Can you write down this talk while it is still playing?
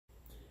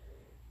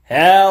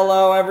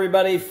Hello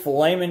everybody,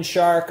 Flamin'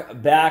 Shark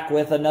back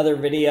with another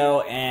video,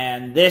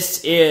 and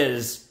this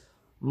is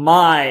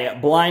my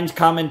blind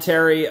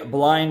commentary,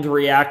 blind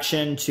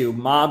reaction to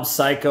Mob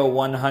Psycho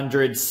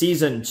 100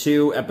 Season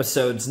 2,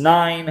 Episodes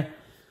 9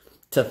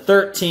 to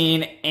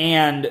 13,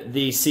 and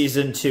the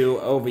Season 2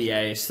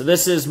 OVA. So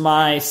this is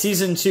my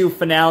Season 2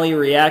 finale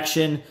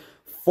reaction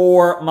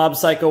for Mob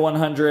Psycho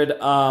 100.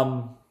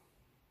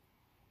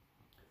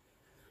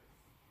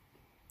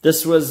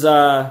 This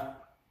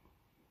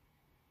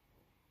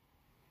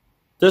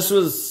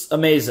was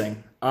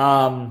amazing.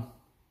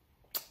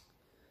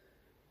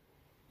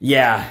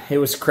 Yeah, it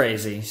was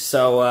crazy.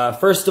 So,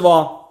 first of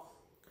all,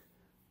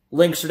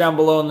 links are down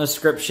below in the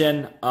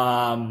description.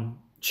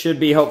 Should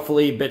be,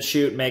 hopefully,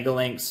 BitChute, mega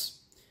links.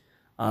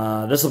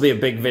 This will be a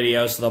big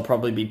video, so there'll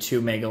probably be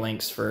 2 mega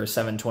links for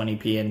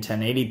 720p and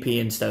 1080p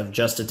instead of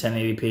just a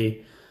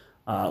 1080p,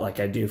 like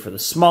I do for the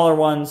smaller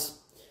ones.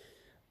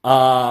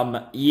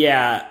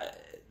 Yeah,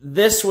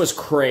 this was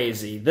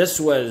crazy. This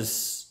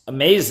was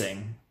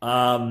amazing.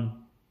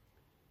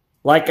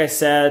 Like I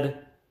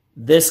said,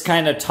 this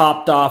kind of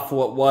topped off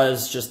what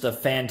was just a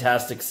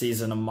fantastic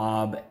season of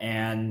Mob,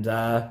 and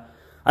I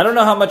don't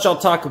know how much I'll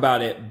talk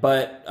about it,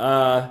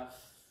 but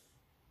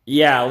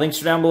yeah,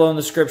 links are down below in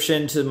the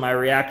description to my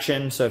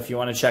reaction, so if you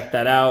want to check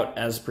that out,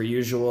 as per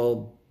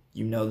usual,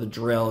 you know the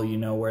drill, you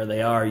know where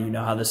they are, you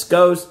know how this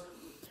goes.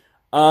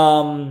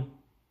 And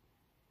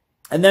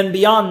then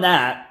beyond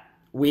that,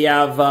 we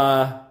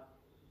have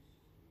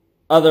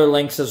other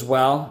links as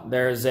well.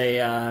 There's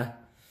the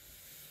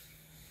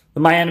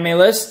My Anime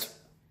List,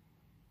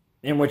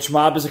 in which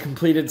Mob is a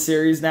completed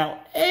series now.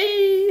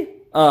 Hey!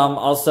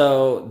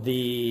 Also,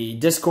 the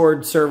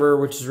Discord server,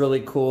 which is really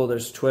cool.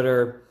 There's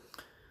Twitter.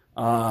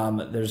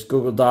 There's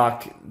Google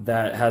Doc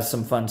that has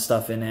some fun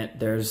stuff in it.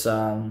 There's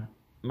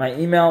my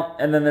email.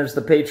 And then there's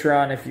the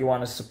Patreon. If you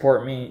want to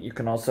support me, you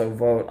can also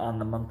vote on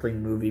the monthly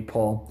movie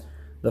poll.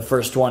 The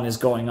first one is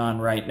going on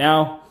right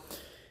now.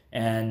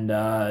 And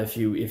if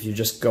you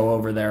just go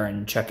over there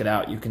and check it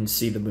out, you can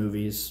see the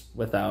movies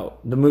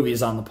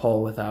on the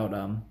poll without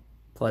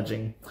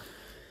pledging.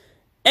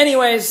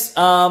 Anyways,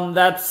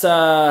 that's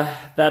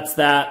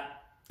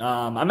that.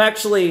 I'm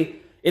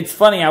actually, it's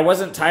funny, I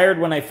wasn't tired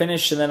when I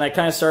finished, and then I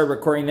kind of started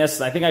recording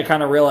this, and I think I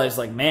kind of realized,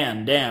 like,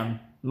 man,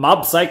 damn,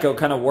 Mob Psycho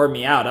kind of wore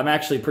me out. I'm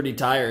actually pretty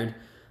tired.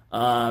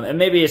 And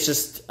maybe it's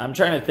just, I'm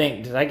trying to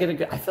think, did I get a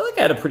good, I feel like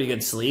I had a pretty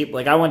good sleep.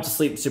 Like, I went to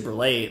sleep super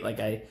late, like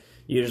I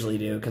usually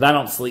do, because I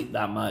don't sleep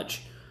that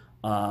much.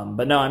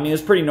 But no, I mean,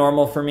 it's pretty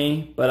normal for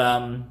me, but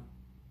I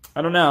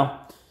don't know.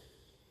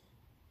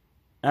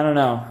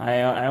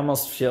 I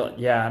almost feel,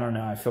 yeah, I don't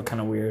know. I feel kind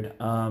of weird.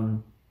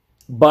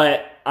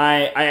 But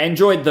I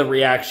enjoyed the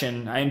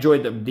reaction. I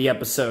enjoyed the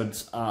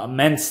episodes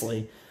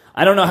immensely.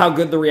 I don't know how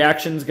good the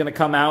reaction is going to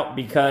come out,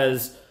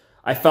 because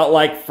I felt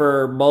like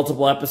for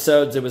multiple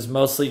episodes, it was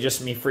mostly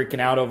just me freaking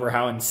out over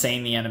how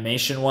insane the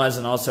animation was,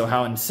 and also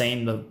how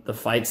insane the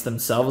fights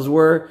themselves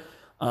were.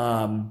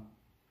 And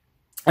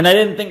I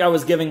didn't think I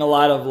was giving a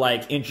lot of,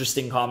 like,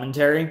 interesting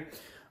commentary.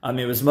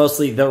 It was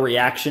mostly the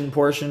reaction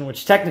portion,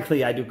 which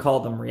technically I do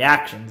call them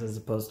reactions as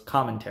opposed to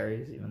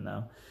commentaries, even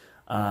though,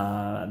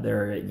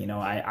 they're, you know,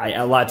 I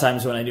a lot of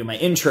times when I do my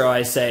intro,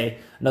 I say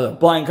another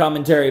blind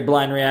commentary,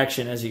 blind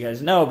reaction, as you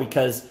guys know,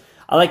 because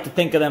I like to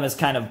think of them as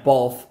kind of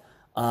both.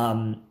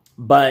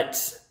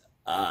 But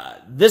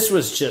this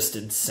was just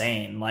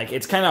insane. Like,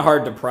 it's kind of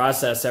hard to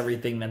process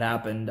everything that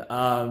happened.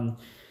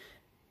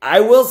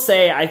 I will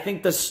say, I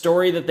think the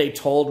story that they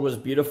told was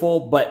beautiful,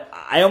 but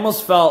I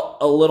almost felt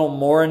a little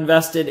more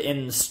invested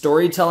in the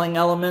storytelling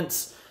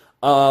elements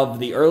of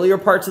the earlier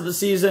parts of the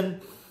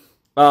season.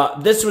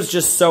 This was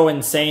just so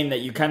insane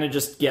that you kind of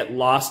just get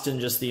lost in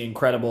just the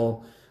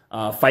incredible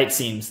fight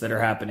scenes that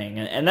are happening.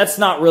 And that's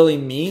not really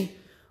me.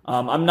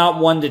 I'm not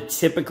one to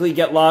typically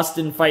get lost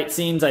in fight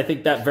scenes. I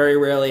think that very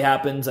rarely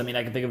happens. I mean,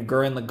 I can think of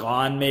Gurren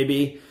Lagann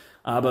maybe,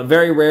 but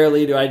very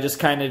rarely do I just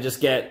kind of just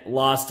get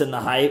lost in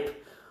the hype.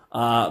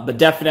 But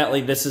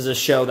definitely this is a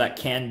show that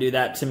can do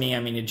that to me.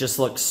 I mean, it just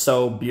looks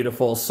so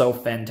beautiful, so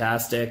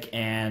fantastic.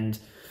 And,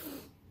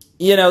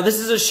 you know, this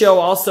is a show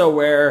also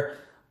where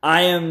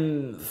I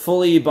am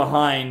fully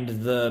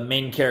behind the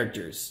main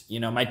characters. You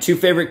know, my 2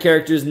 favorite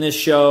characters in this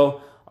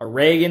show are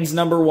Reigen's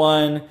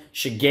 #1,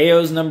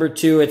 Shigeo's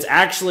 #2. It's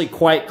actually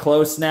quite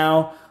close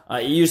now.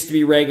 It used to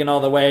be Reigen all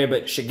the way,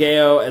 but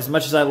Shigeo, as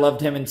much as I loved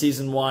him in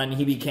Season 1,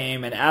 he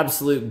became an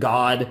absolute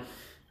god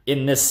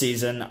in this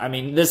season. I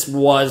mean, this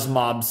was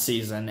Mob's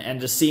season,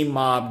 and to see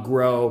Mob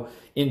grow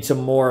into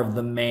more of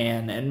the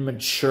man and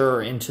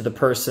mature into the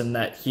person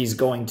that he's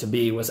going to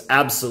be was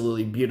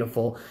absolutely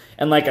beautiful.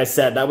 And like I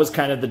said, that was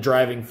kind of the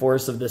driving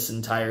force of this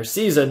entire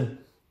season.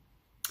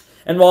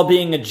 And while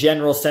being a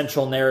general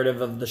central narrative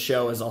of the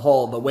show as a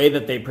whole, the way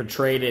that they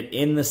portrayed it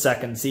in the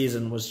second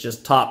season was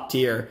just top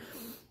tier.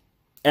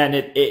 And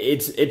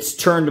it's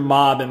turned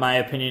Mob, in my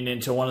opinion,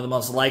 into one of the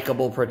most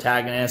likable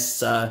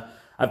protagonists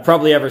I've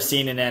probably ever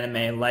seen in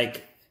anime.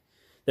 Like,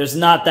 there's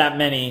not that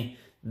many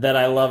that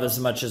I love as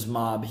much as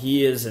Mob.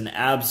 He is an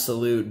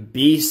absolute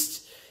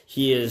beast.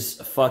 He is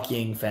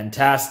fucking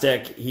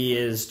fantastic. He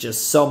is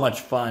just so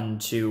much fun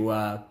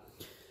to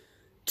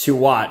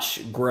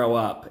watch grow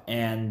up,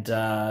 and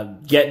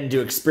getting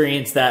to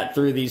experience that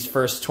through these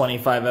first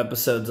 25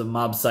 episodes of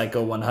Mob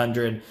Psycho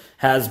 100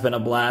 has been a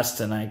blast,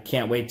 and I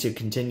can't wait to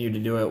continue to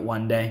do it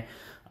one day.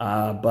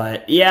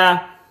 But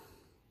yeah,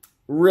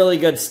 really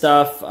good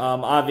stuff.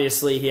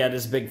 Obviously, he had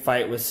his big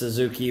fight with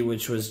Suzuki,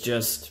 which was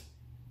just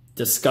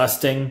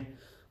disgusting.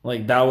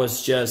 Like, that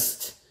was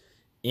just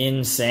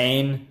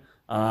insane.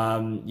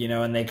 You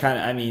know, and they kind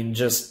of, I mean,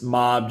 just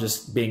Mob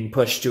just being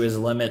pushed to his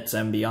limits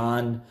and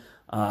beyond.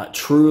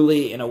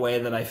 Truly in a way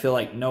that I feel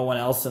like no one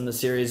else in the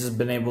series has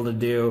been able to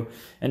do,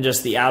 and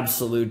just the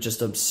absolute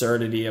just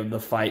absurdity of the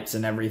fights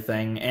and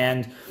everything.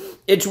 And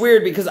it's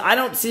weird because I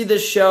don't see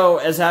this show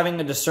as having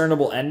a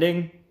discernible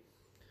ending.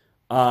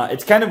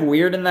 It's kind of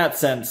weird in that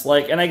sense.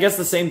 Like, and I guess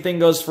the same thing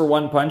goes for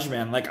One Punch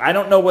Man. Like, I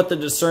don't know what the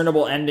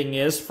discernible ending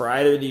is for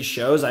either of these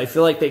shows. I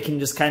feel like they can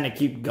just kind of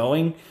keep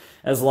going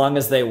as long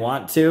as they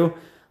want to.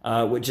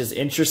 Which is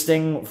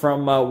interesting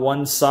from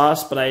One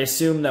Sauce, but I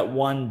assume that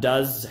One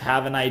does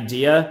have an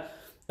idea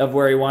of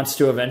where he wants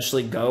to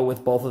eventually go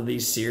with both of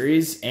these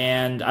series,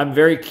 and I'm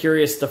very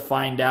curious to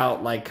find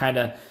out, like, kind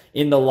of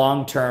in the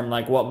long term,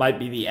 like, what might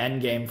be the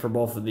end game for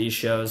both of these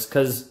shows,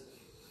 because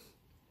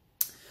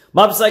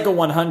Mob Psycho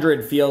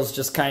 100 feels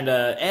just kind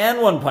of, and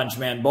One Punch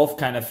Man both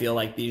kind of feel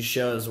like these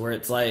shows where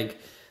it's like,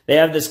 they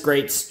have this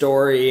great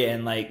story,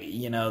 and, like,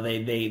 you know,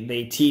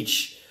 they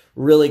teach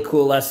really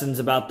cool lessons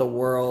about the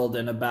world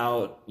and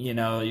about, you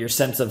know, your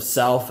sense of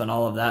self and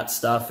all of that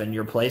stuff and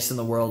your place in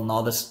the world and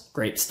all this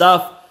great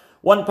stuff.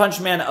 One Punch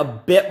Man a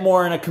bit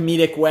more in a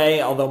comedic way,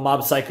 although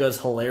Mob Psycho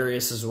is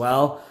hilarious as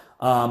well.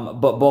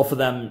 But both of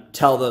them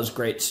tell those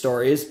great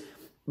stories.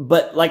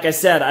 But like I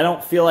said, I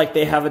don't feel like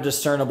they have a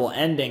discernible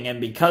ending,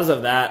 and because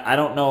of that, I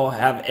don't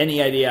have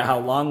any idea how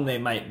long they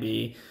might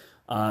be.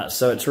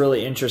 So it's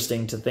really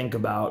interesting to think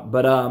about.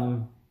 But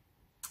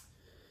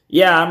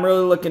yeah, I'm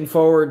really looking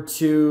forward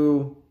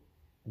to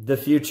the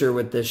future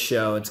with this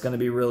show. It's going to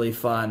be really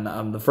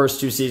fun. The first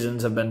 2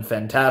 seasons have been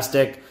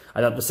fantastic. I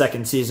thought the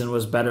second season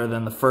was better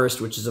than the first,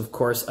 which is, of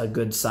course, a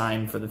good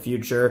sign for the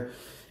future.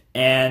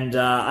 And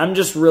I'm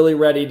just really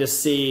ready to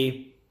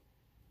see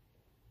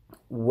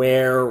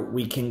where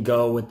we can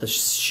go with the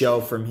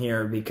show from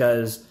here,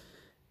 because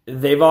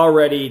they've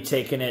already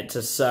taken it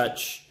to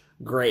such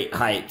great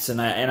heights, and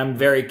I'm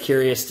very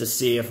curious to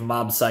see if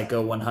Mob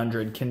Psycho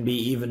 100 can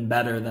be even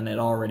better than it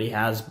already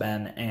has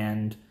been.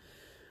 And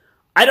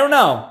I don't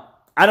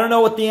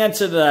know what the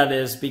answer to that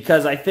is,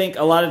 because I think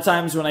a lot of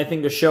times when I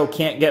think a show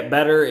can't get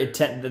better,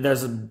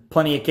 there's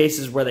plenty of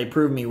cases where they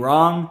prove me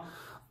wrong.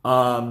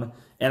 And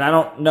I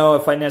don't know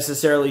if I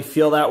necessarily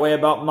feel that way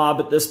about Mob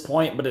at this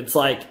point, but it's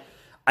like,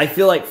 I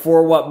feel like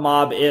for what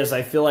Mob is,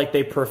 I feel like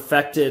they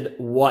perfected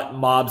what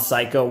Mob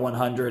Psycho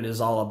 100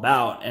 is all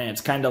about. And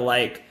it's kind of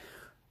like,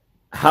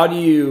 how do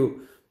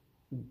you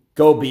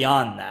go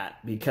beyond that?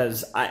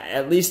 Because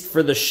at least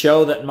for the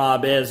show that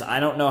Mob is,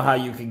 I don't know how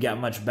you could get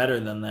much better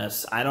than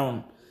this. I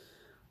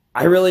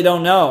really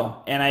don't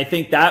know. And I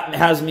think that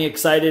has me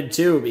excited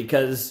too,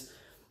 because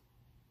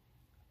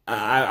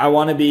I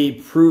want to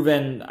be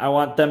proven. I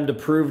want them to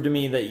prove to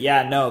me that,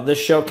 yeah, no, this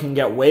show can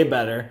get way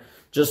better.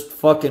 Just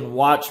fucking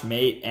watch,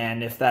 mate.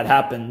 And if that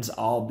happens,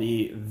 I'll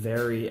be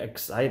very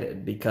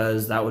excited,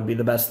 because that would be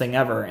the best thing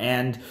ever.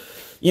 And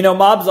you know,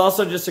 Mob's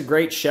also just a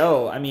great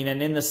show. I mean,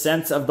 and in the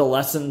sense of the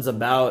lessons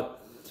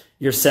about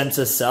your sense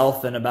of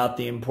self and about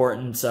the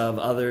importance of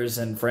others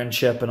and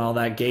friendship and all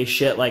that gay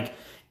shit, like,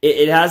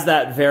 it has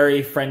that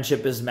very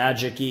friendship is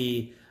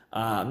magic-y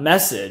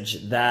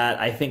message that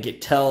I think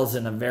it tells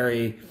in a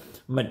very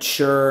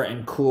mature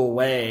and cool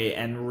way,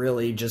 and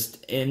really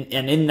just in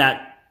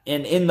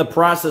the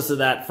process of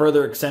that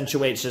further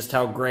accentuates just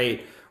how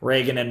great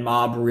Reagan and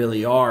Mob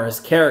really are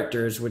as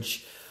characters,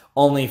 which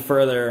only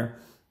further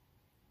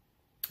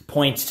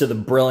points to the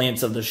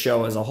brilliance of the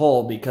show as a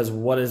whole, because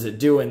what does it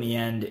do in the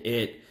end?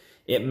 It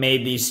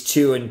made these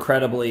two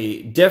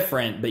incredibly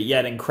different but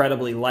yet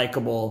incredibly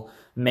likable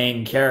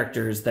main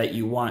characters that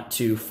you want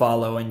to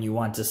follow and you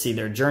want to see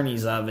their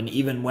journeys of. And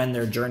even when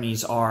their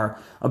journeys are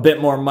a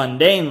bit more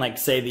mundane, like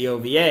say the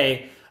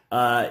OVA,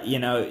 you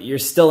know, you're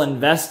still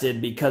invested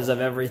because of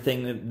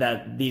everything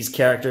that these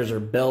characters are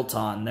built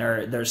on,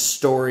 their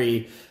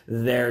story,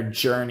 their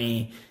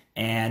journey,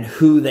 and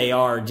who they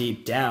are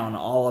deep down,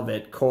 all of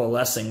it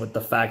coalescing with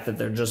the fact that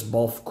they're just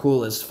both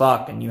cool as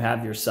fuck, and you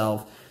have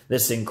yourself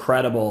this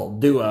incredible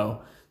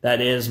duo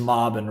that is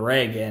Mob and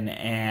Reagan,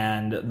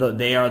 and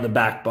they are the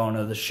backbone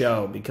of the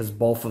show, because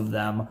both of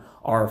them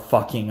are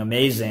fucking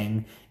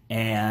amazing,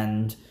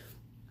 and,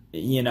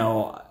 you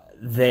know,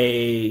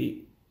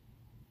 they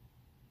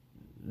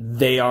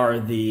are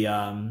the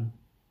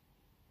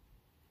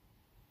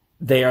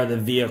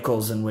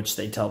vehicles in which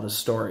they tell the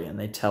story, and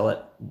they tell it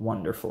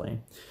wonderfully.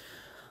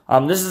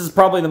 This is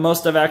probably the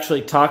most I've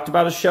actually talked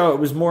about a show. It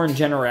was more in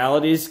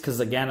generalities, because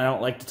again, I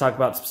don't like to talk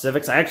about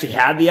specifics. I actually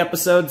had the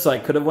episode, so I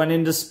could have went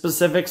into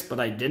specifics, but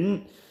I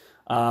didn't.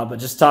 But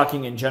just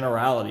talking in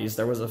generalities,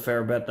 there was a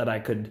fair bit that I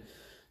could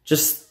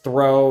just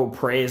throw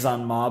praise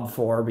on Mob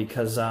for,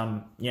 because,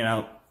 you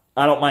know,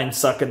 I don't mind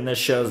sucking this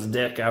show's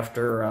dick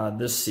after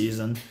this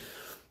season.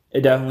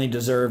 It definitely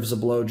deserves a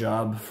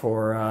blowjob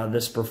for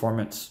this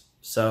performance.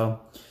 So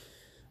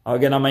I'll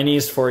get on my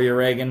knees for you,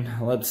 Reagan.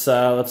 Let's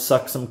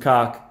suck some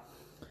cock.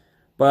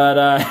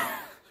 But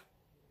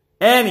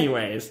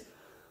anyways,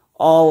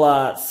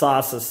 all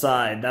sauce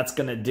aside, that's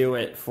gonna do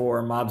it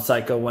for Mob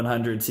Psycho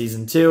 100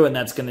 Season 2, and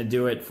that's gonna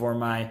do it for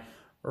my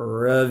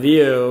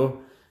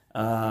review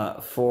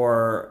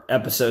for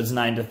episodes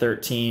 9 to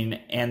 13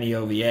 and the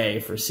OVA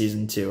for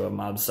season 2 of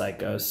Mob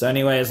Psycho. So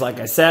anyways, like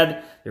I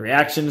said, the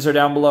reactions are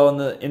down below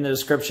in the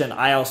description.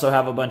 I also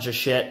have a bunch of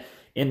shit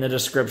in the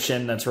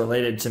description that's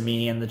related to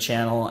me and the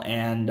channel,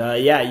 and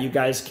yeah, you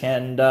guys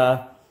can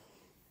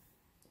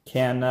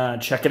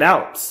check it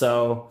out.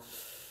 So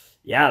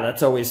yeah,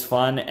 that's always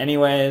fun.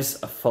 Anyways,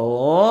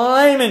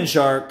 Flamin'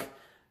 Shark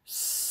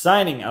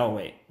signing. Oh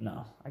wait,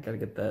 no, I gotta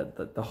get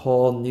the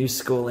whole new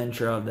school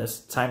intro of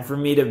this. Time for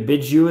me to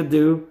bid you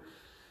adieu.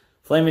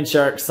 Flamin'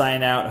 Shark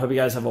sign out. Hope you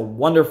guys have a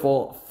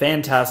wonderful,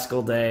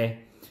 fantastical day.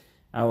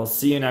 I will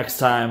see you next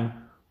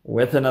time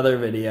with another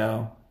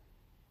video.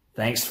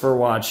 Thanks for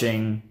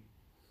watching.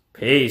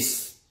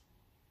 Peace.